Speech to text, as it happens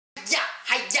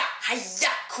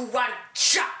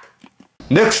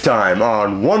Next time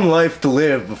on One Life to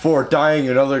Live Before Dying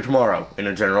Another Tomorrow in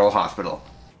a General Hospital.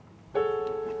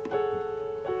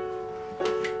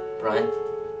 Brian,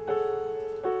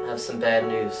 I have some bad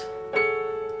news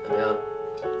about...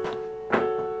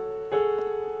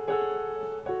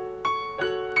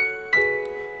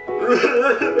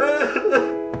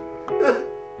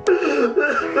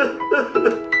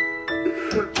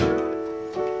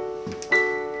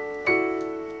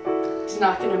 He's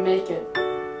not gonna make it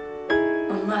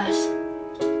unless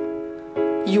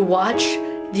you watch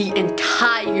the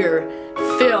entire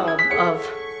film of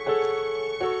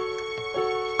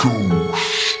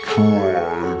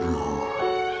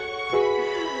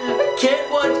I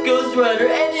can't watch Ghost Rider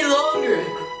any longer!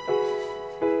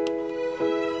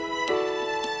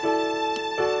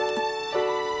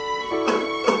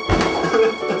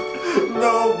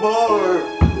 No more!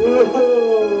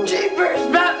 Jeepers,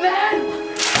 Batman!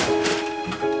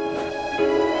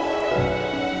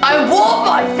 I want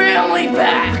my family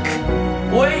back!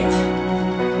 Wait!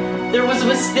 There was a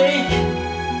mistake!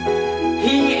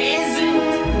 He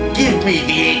isn't! Give me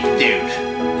the antidote!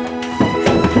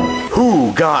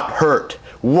 Who got hurt?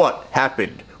 What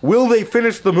happened? Will they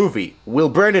finish the movie? Will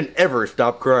Brandon ever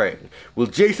stop crying? Will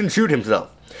Jason shoot himself?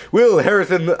 Will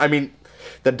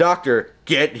the doctor,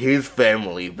 get his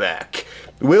family back?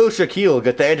 Will Shaquille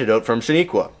get the antidote from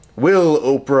Shaniqua? Will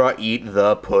Oprah eat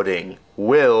the pudding?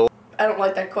 Will... I don't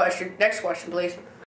like that question. Next question, please.